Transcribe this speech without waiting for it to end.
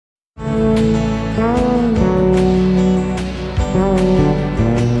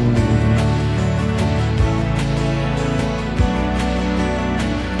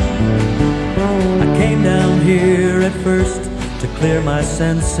clear my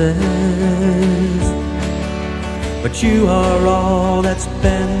senses, but you are all that's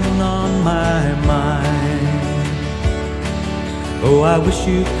been on my mind. Oh, I wish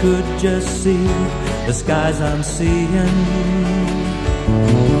you could just see the skies I'm seeing.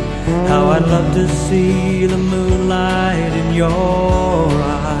 How I'd love to see the moonlight in your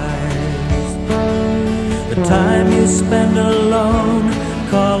eyes. The time you spend alone,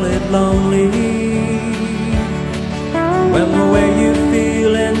 call it lonely, when the way you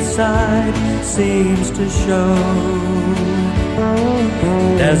feel inside seems to show.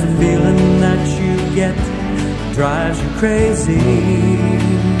 There's a feeling that you get drives you crazy.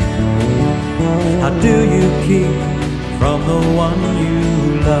 How do you keep from the one you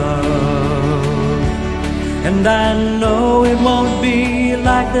love? And I know it won't be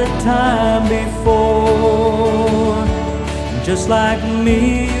like the time before. Just like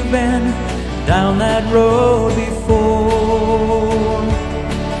me, you've been down that road before.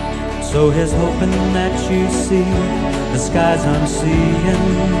 So here's hoping that you see the skies I'm seeing,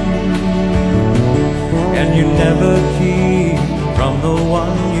 and you never keep from the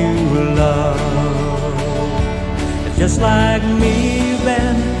one you love. It's just like me, you've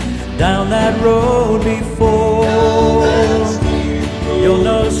been down that road before. You're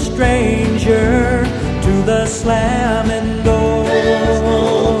no stranger to the slamming door.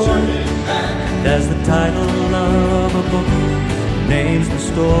 As the title of a book names the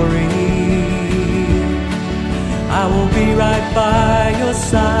story, I will be right by your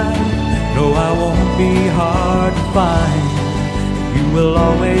side. No, I won't be hard to find. You will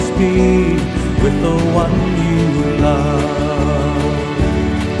always be with the one you love.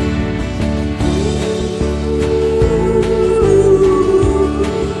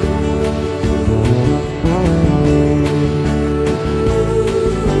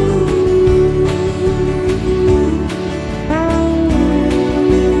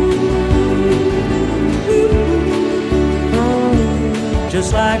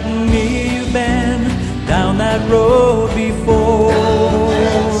 Just like me, you've been down that road before.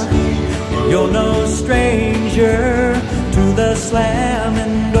 You're no stranger to the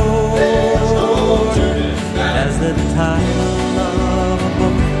slamming door. As the title of a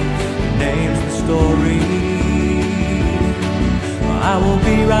book names the story, I will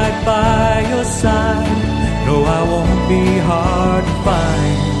be right by your side. No, I won't be hard to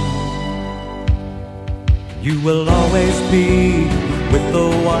find. You will always be with the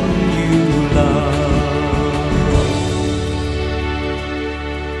one you love.